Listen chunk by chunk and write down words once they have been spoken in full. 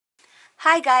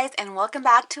Hi guys, and welcome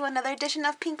back to another edition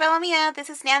of PinkBellaMia. This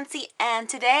is Nancy, and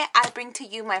today I bring to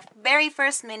you my very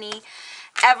first mini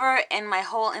ever in my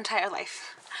whole entire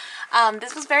life.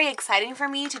 This was very exciting for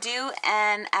me to do,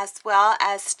 and as well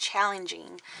as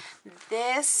challenging.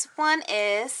 This one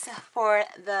is for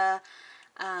the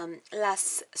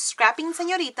Las Scrapping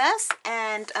Señoritas,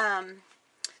 and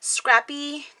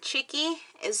Scrappy Chicky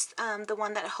is the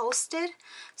one that hosted.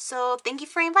 So thank you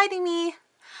for inviting me.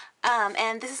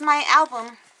 And this is my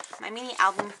album, my mini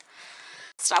album.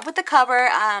 Start with the cover.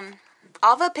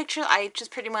 All the pictures I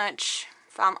just pretty much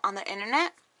found on the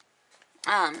internet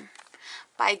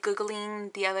by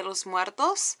googling Dia de los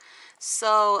Muertos.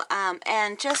 So,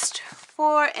 and just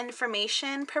for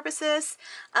information purposes,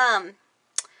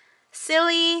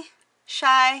 Silly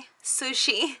Shy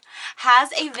Sushi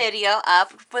has a video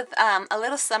up with a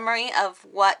little summary of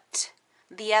what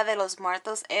Dia de los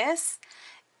Muertos is.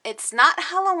 It's not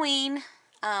Halloween.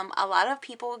 A lot of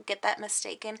people get that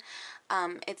mistaken.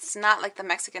 It's not like the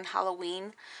Mexican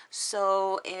Halloween.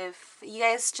 So if you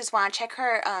guys just want to check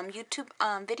her YouTube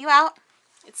video out,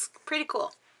 it's pretty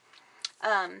cool.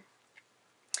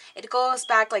 It goes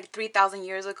back like 3,000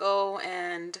 years ago,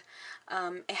 and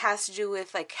it has to do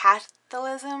with like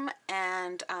Catholicism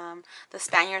and the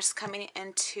Spaniards coming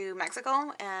into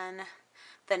Mexico and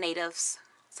the natives.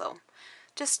 So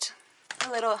just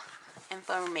a little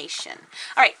information.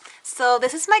 Alright, so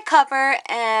this is my cover,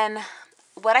 and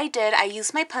what I did, I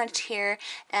used my punch here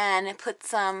and put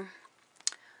some,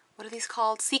 what are these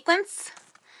called? Sequins.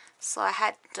 So I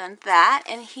had done that,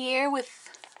 and here with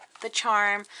the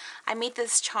charm, I made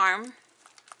this charm.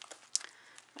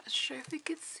 Not sure if you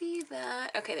could see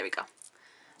that. Okay, there we go.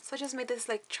 So I just made this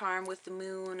like charm with the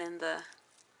moon and the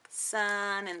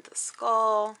sun and the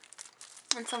skull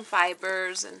and some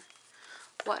fibers and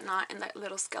whatnot, and that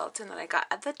little skeleton that I got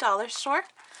at the dollar store.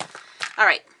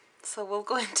 Alright, so we'll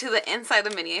go into the inside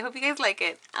of the mini. I hope you guys like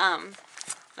it.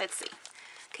 Let's see.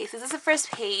 Okay, so this is the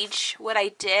first page. What I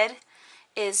did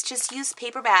is just use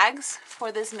paper bags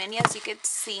for this mini, as you could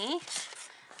see.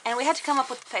 And we had to come up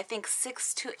with, I think,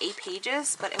 6 to 8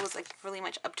 pages, but it was like really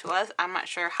much up to us. I'm not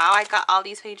sure how I got all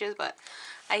these pages, but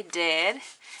I did.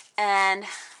 And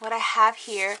what I have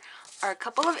here are a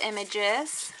couple of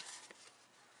images.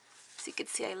 So you can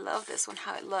see I love this one,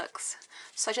 how it looks.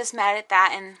 So I just matted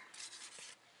that,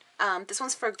 and this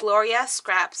one's for Gloria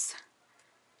Scraps,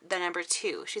 the number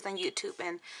 2. She's on YouTube,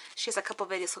 and she has a couple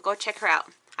videos, so go check her out.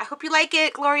 I hope you like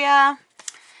it, Gloria.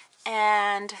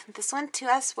 And this one too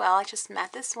as well. I just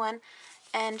mat this one,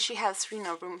 and she has, you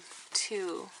know, room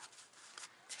to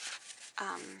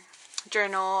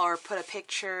journal or put a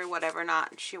picture, whatever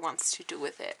not she wants to do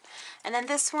with it. And then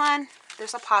this one,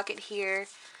 there's a pocket here,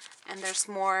 and there's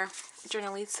more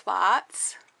journaling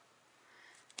spots.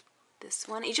 This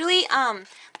one, usually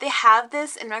they have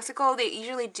this in Mexico. They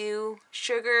usually do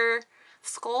sugar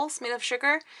skulls made of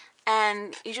sugar,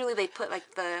 and usually they put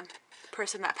like the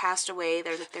person that passed away,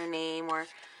 there's like their name, or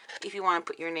if you want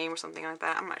to put your name or something like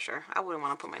that. I'm not sure. I wouldn't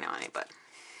want to put my name on it, but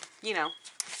you know,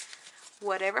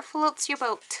 whatever floats your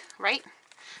boat, right?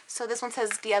 So this one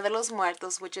says Dia de los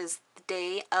Muertos, which is the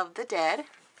Day of the Dead.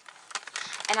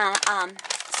 And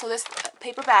so this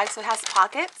paper bag, so it has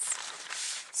pockets.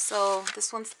 So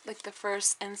this one's like the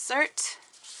first insert,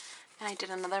 and I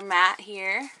did another mat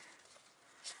here,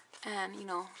 and you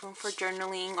know, room for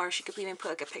journaling, or she could even put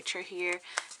like a picture here.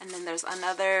 And then there's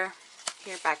another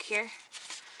here, back here,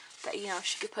 that, you know,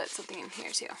 she could put something in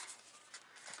here too.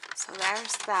 So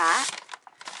there's that.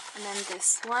 And then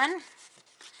this one,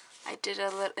 I did a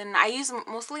little, and I use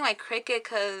mostly my Cricut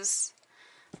because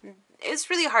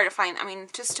it's really hard to find. I mean,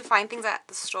 just to find things at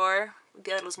the store,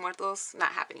 Dia de los Muertos,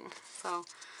 not happening. So,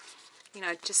 you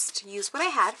know, just use what I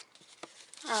had.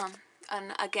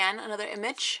 And again, another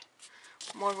image.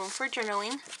 More room for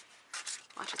journaling.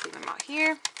 I'll just leave them out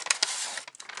here.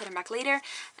 Put them back later.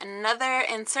 Another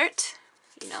insert.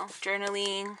 You know,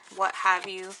 journaling, what have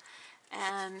you.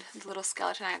 And the little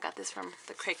skeleton. I got this from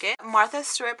the Cricut. Martha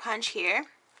Stewart punch here.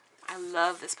 I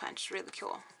love this punch. It's really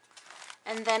cool.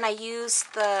 And then I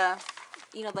used the,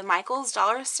 you know, the Michaels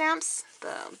dollar stamps.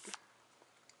 The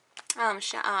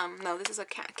no, this is a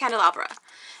candelabra.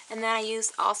 And then I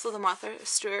used also the Martha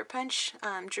Stewart punch,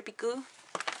 drippy goo.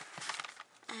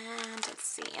 And let's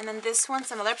see. And then this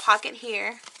one's another pocket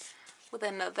here with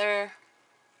another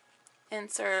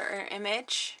insert or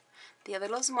image. Dia de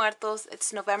los Muertos.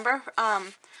 It's November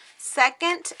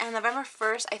 2nd and November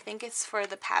 1st. I think it's for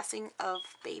the passing of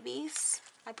babies,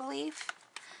 I believe.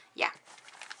 Yeah.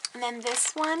 And then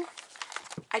this one,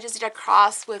 I just did a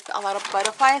cross with a lot of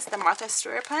butterflies, the Martha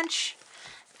Stewart punch.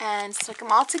 and stuck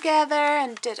them all together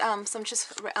and did some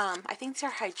just I think these are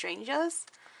hydrangeas,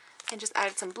 and just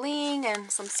added some bling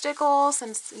and some stickles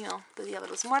and, you know, the Dia de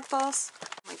los Muertos. Oh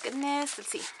my goodness, let's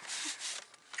see.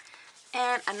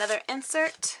 And another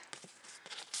insert,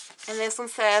 and this one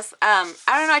says I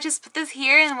don't know, I just put this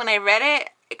here, and when I read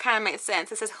it, it kind of made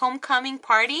sense. It says homecoming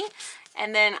party,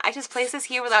 and then I just placed this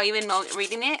here without even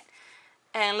reading it,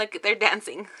 and look, they're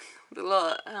dancing, the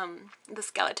little the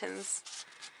skeletons.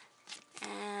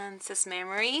 And it says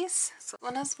memories. So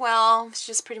one as well. It's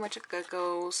just pretty much like a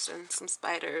ghost and some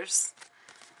spiders.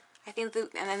 I think and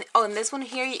then, oh, and this one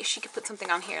here, she could put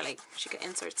something on here, like she could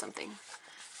insert something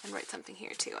and write something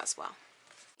here too as well.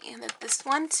 And then this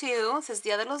one too says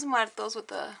Dia de los Muertos with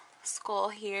the skull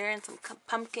here and some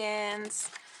pumpkins.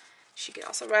 She could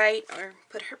also write or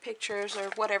put her pictures or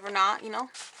whatever not, you know.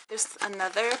 There's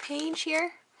another page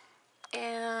here,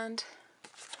 and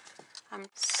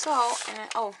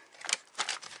oh,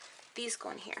 these go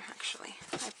in here actually.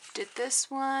 I did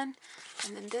this one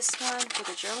and then this one for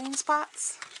the journaling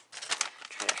spots.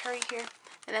 Try to hurry here.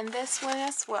 And then this one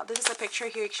as well. This is a picture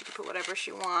here. She can put whatever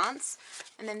she wants.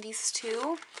 And then these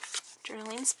two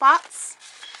journaling spots.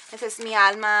 It says Mi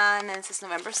Alma, and then it says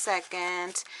November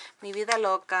 2nd. Mi Vida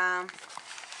Loca.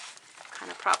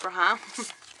 Kind of proper, huh?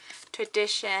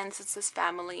 Traditions. It says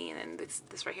family. And then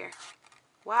this right here.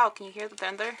 Wow, can you hear the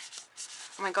thunder?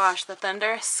 Oh my gosh, the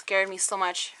thunder scared me so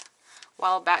much a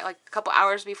while back, like a couple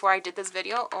hours before I did this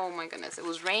video. Oh my goodness, it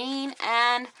was rain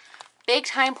and big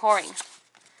time pouring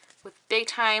with big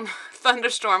time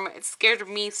thunderstorm. It scared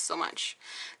me so much.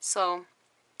 So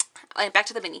back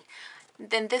to the mini.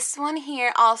 Then this one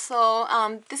here also,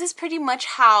 this is pretty much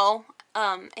how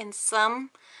in some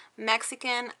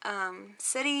Mexican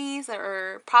cities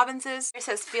or provinces, it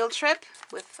says field trip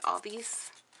with all these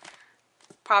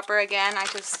proper. Again, I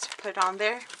just put it on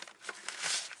there.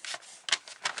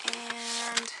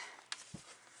 And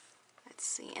let's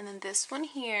see, and then this one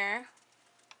here,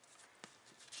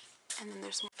 and then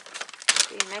there's more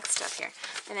getting mixed up here,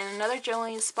 and then another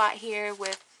journaling spot here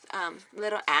with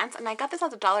little ants. And I got this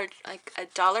at $1, like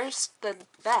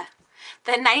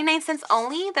the 99 cents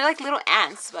only. They're like little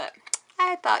ants, but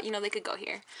I thought, you know, they could go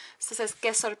here. So it says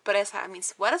que sorpresa. I mean,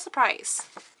 what a surprise.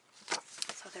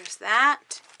 So there's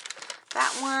that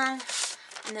one,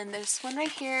 and then there's one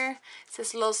right here. It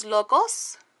says Los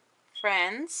Locos,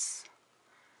 friends.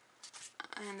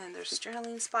 And then there's a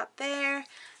journaling spot there.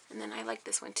 And then I like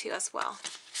this one too as well.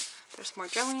 There's more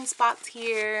journaling spots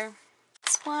here.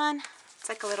 This one, it's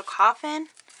like a little coffin.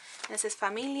 And it says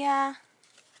Familia.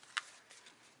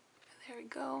 There we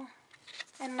go.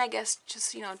 And I guess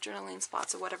just, you know, journaling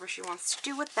spots or whatever she wants to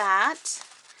do with that.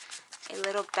 A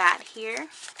little bat here.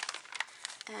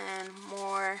 And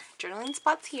more journaling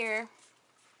spots here.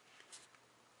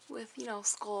 With, you know,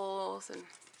 skulls and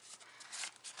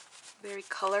very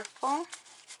colorful.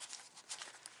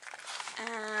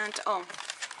 And oh,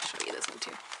 I'll show you this one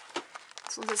too.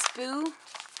 This one says Boo.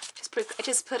 I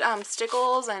just put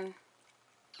stickles and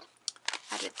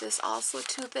added this also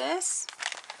to this.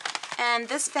 And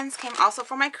this fence came also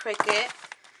from my Cricut.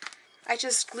 I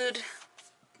just glued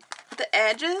the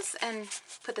edges and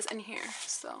put this in here.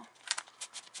 So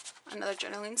another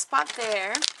journaling spot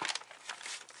there.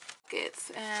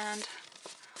 And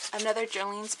another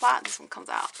journaling spot. This one comes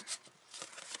out.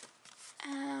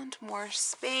 And more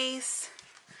space.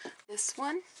 This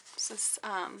one. This is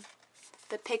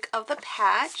the pick of the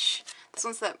patch. This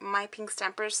one's the My Pink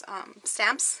Stampers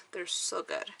stamps. They're so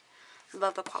good.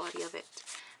 Love the quality of it.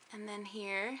 And then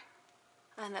here,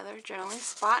 another journaling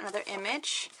spot, another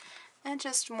image, and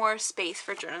just more space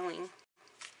for journaling.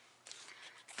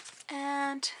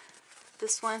 And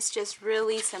this one's just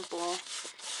really simple.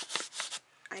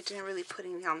 I didn't really put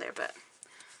anything on there, but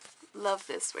love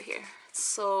this right here. It's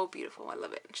so beautiful. I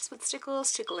love it. Just with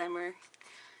stickles to glimmer,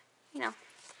 you know.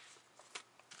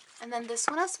 And then this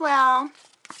one as well.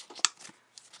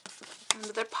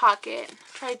 Another pocket.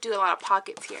 Try to do a lot of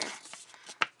pockets here,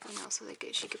 you know, so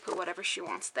she could put whatever she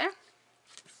wants there.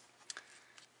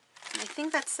 And I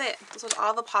think that's it. Those are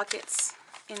all the pockets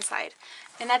inside.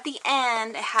 And at the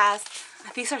end, it has,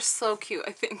 these are so cute,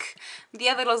 I think.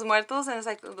 Dia de los Muertos, and it's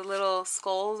like the little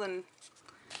skulls, and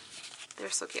they're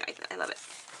so cute. I love it.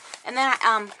 And then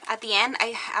at the end,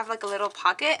 I have like a little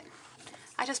pocket.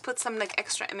 I just put some like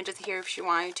extra images here if she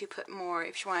wanted to put more,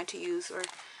 if she wanted to use or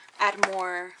add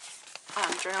more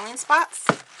journaling spots.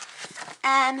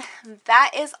 And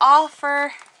that is all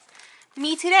for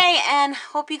me today, and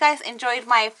hope you guys enjoyed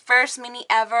my first mini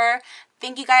ever.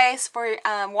 Thank you guys for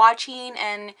watching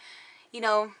and, you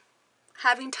know,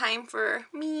 having time for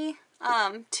me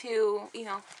to, you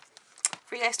know,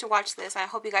 for you guys to watch this. I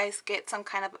hope you guys get some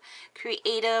kind of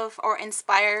creative or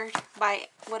inspired by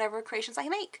whatever creations I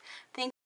make. Thank